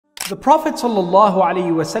The Prophet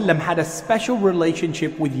ﷺ had a special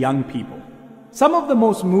relationship with young people. Some of the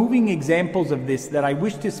most moving examples of this that I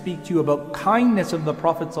wish to speak to you about kindness of the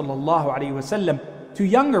Prophet ﷺ to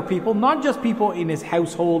younger people, not just people in his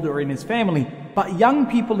household or in his family, but young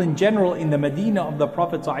people in general in the Medina of the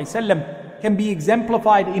Prophet ﷺ, can be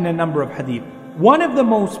exemplified in a number of hadith. One of the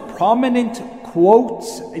most prominent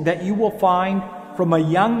quotes that you will find from a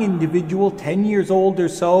young individual, 10 years old or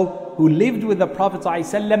so, who lived with the Prophet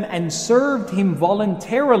ﷺ and served him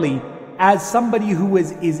voluntarily as somebody who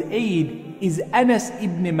was his aide, is Anas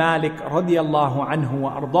ibn Malik radiyallahu anhu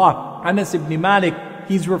wa ardah. Anas ibn Malik,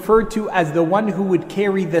 he's referred to as the one who would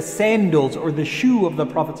carry the sandals or the shoe of the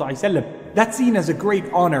Prophet ﷺ. That's seen as a great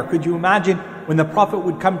honor. Could you imagine when the Prophet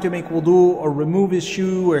would come to make wudu or remove his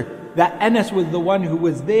shoe, or that Anas was the one who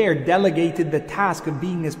was there, delegated the task of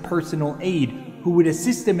being his personal aide, who would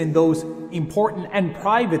assist him in those important and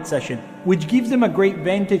private sessions, which gives him a great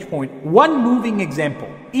vantage point. One moving example,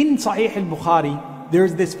 in Sahih al-Bukhari,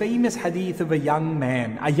 there's this famous hadith of a young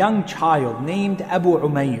man, a young child named Abu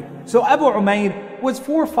Umayr. So Abu Umayr was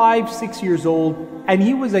 4, 5, 6 years old, and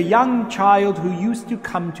he was a young child who used to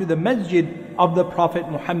come to the masjid of the Prophet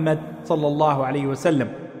Muhammad sallallahu alaihi wasallam.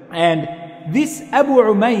 And this Abu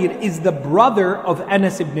Umayr is the brother of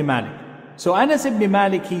Anas ibn Malik. So Anas ibn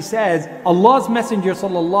Malik, he says, Allah's Messenger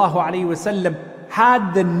sallallahu alaihi wasallam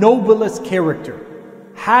had the noblest character,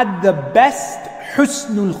 had the best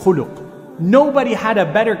husnul khuluq. Nobody had a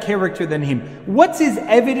better character than him. What's his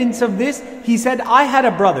evidence of this? He said, I had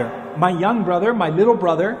a brother, my young brother, my little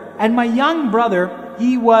brother, and my young brother,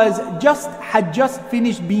 he had just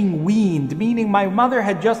finished being weaned, meaning my mother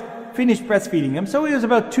had just finished breastfeeding him. So he was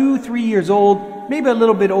about 2, 3 years old, maybe a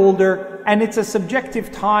little bit older, and it's a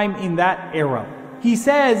subjective time in that era. He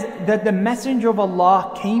says that the Messenger of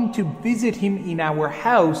Allah came to visit him in our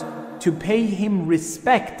house to pay him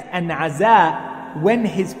respect and aza when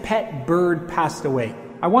his pet bird passed away.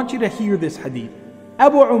 I want you to hear this hadith.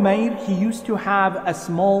 Abu Umayr, he used to have a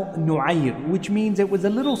small nu'ayr, which means it was a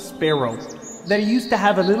little sparrow, that he used to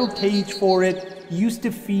have a little cage for it. He used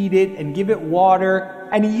to feed it and give it water,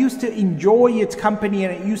 and he used to enjoy its company,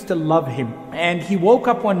 and it used to love him. And he woke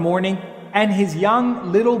up one morning, and his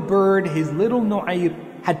young little bird, his little nu'ayr,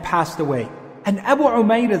 had passed away. And Abu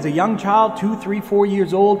Umayr, as a young child, 2, 3, 4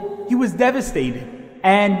 years old, he was devastated.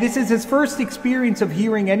 And this is his first experience of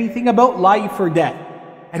hearing anything about life or death.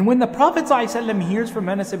 And when the Prophet ﷺ hears from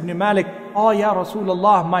Anas ibn Malik, "Oh, Ya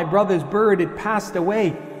Rasulullah, my brother's bird, it passed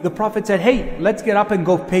away," the Prophet said, "Hey, let's get up and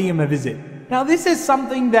go pay him a visit." Now this is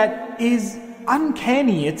something that is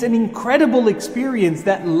uncanny. It's an incredible experience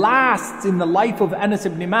that lasts in the life of Anas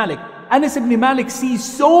ibn Malik. Anas ibn Malik sees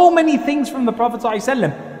so many things from the Prophet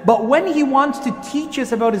ﷺ, but when he wants to teach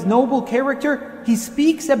us about his noble character, he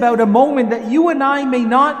speaks about a moment that you and I may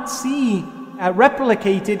not see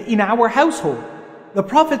replicated in our household. The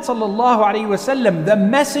Prophet ﷺ, the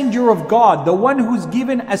Messenger of God, the one who's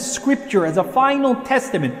given a scripture as a final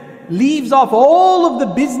testament, leaves off all of the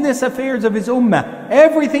business affairs of his ummah,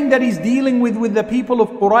 everything that he's dealing with the people of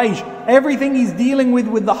Quraysh, everything he's dealing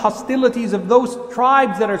with the hostilities of those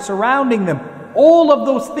tribes that are surrounding them, all of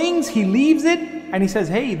those things, he leaves it and he says,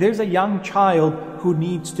 hey, there's a young child who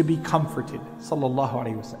needs to be comforted. Sallallahu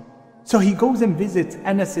Alaihi Wasallam. So he goes and visits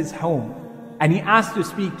Anas's home and he asks to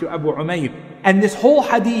speak to Abu Umayr. And this whole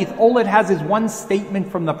hadith, all it has is one statement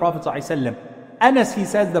from the Prophet ﷺ. Anas, he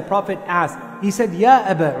says, the Prophet asked, he said, Ya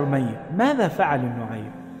Aba Umayr, ماذا فعل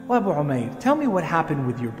النعير? Oh, Abu Umayr, tell me what happened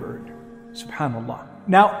with your bird. Subhanallah.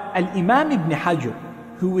 Now, Al-Imam Ibn Hajar,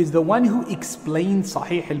 who is the one who explains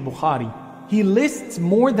Sahih al-Bukhari, he lists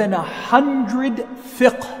more than 100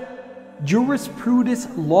 fiqh, jurisprudence,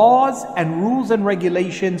 laws and rules and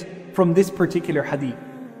regulations from this particular hadith.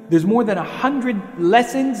 There's more than 100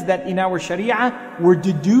 lessons that in our Sharia were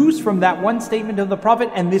deduced from that one statement of the Prophet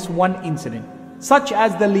and this one incident. Such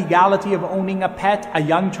as the legality of owning a pet, a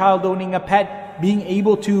young child owning a pet, being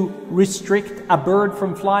able to restrict a bird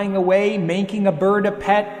from flying away, making a bird a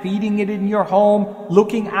pet, feeding it in your home,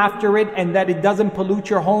 looking after it, and that it doesn't pollute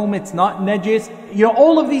your home, it's not najis. You know,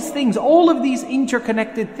 all of these things, all of these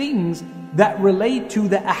interconnected things that relate to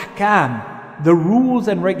the ahkam, the rules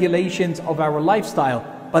and regulations of our lifestyle.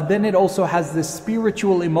 But then it also has the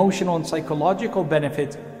spiritual, emotional, and psychological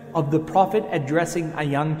benefits of the Prophet addressing a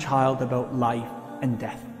young child about life and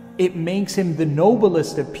death. It makes him the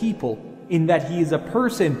noblest of people in that he is a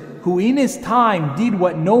person who in his time did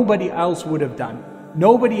what nobody else would have done.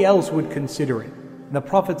 Nobody else would consider it. The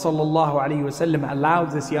Prophet ﷺ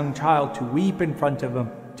allows this young child to weep in front of him,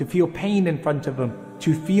 to feel pain in front of him,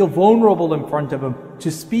 to feel vulnerable in front of him, to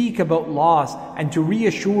speak about loss and to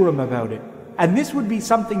reassure him about it. And this would be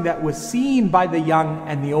something that was seen by the young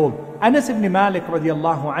and the old. Anas ibn Malik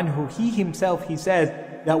radiallahu anhu, he himself, he says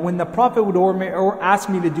that when the Prophet would or ask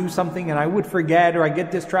me to do something and I would forget or I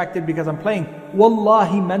get distracted because I'm playing,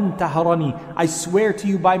 Wallahi man taharani, I swear to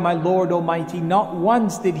you by my Lord Almighty, not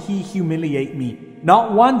once did he humiliate me.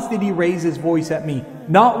 Not once did he raise his voice at me.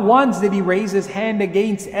 Not once did he raise his hand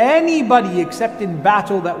against anybody except in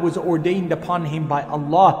battle that was ordained upon him by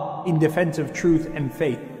Allah in defense of truth and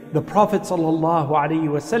faith. The Prophet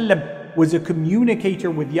ﷺ was a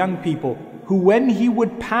communicator with young people who, when he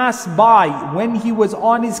would pass by, when he was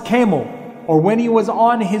on his camel or when he was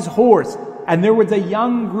on his horse and there was a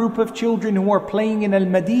young group of children who were playing in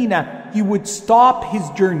Al-Madinah, he would stop his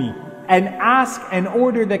journey and ask and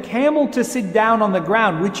order the camel to sit down on the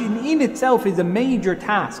ground, which in itself is a major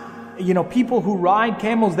task. You know, people who ride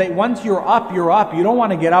camels, once you're up, you're up. You don't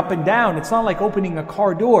want to get up and down. It's not like opening a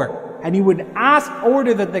car door. And he would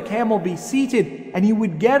order that the camel be seated, and he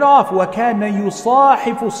would get off. وَكَانَ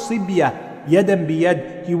يُصَاحِفُ الصِّبْيَةِ يَدًا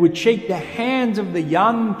بِيَدٍ. He would shake the hands of the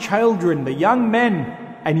young children, the young men,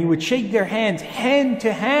 and he would shake their hands, hand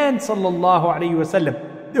to hand, sallallahu alayhi wasallam.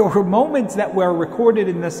 There were moments that were recorded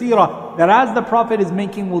in the seerah that as the Prophet is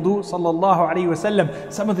making wudu, sallallahu alayhi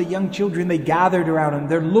wasallam, some of the young children, they gathered around him.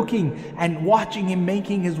 They're looking and watching him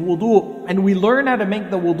making his wudu. And we learn how to make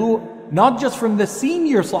the wudu not just from the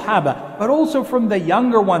senior Sahaba, but also from the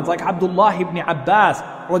younger ones like Abdullah ibn Abbas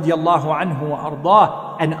radiallahu anhu wa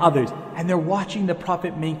ardah and others. And they're watching the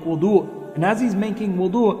Prophet make wudu. And as he's making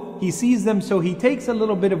wudu, he sees them, so he takes a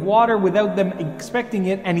little bit of water without them expecting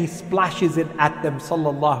it and he splashes it at them,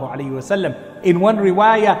 sallallahu alayhi wasallam. In one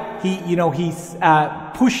riwayah, he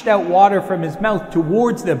pushed out water from his mouth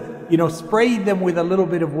towards them, sprayed them with a little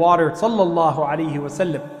bit of water, sallallahu alayhi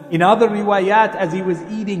wasallam. In other riwayat, as he was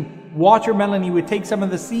eating watermelon, he would take some of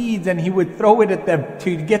the seeds and he would throw it at them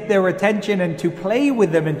to get their attention and to play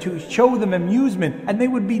with them and to show them amusement. And they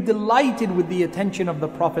would be delighted with the attention of the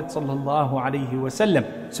Prophet sallallahu alaihi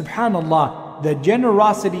wasallam. Subhanallah, the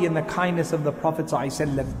generosity and the kindness of the Prophet sallallahu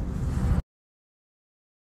alaihi wasallam.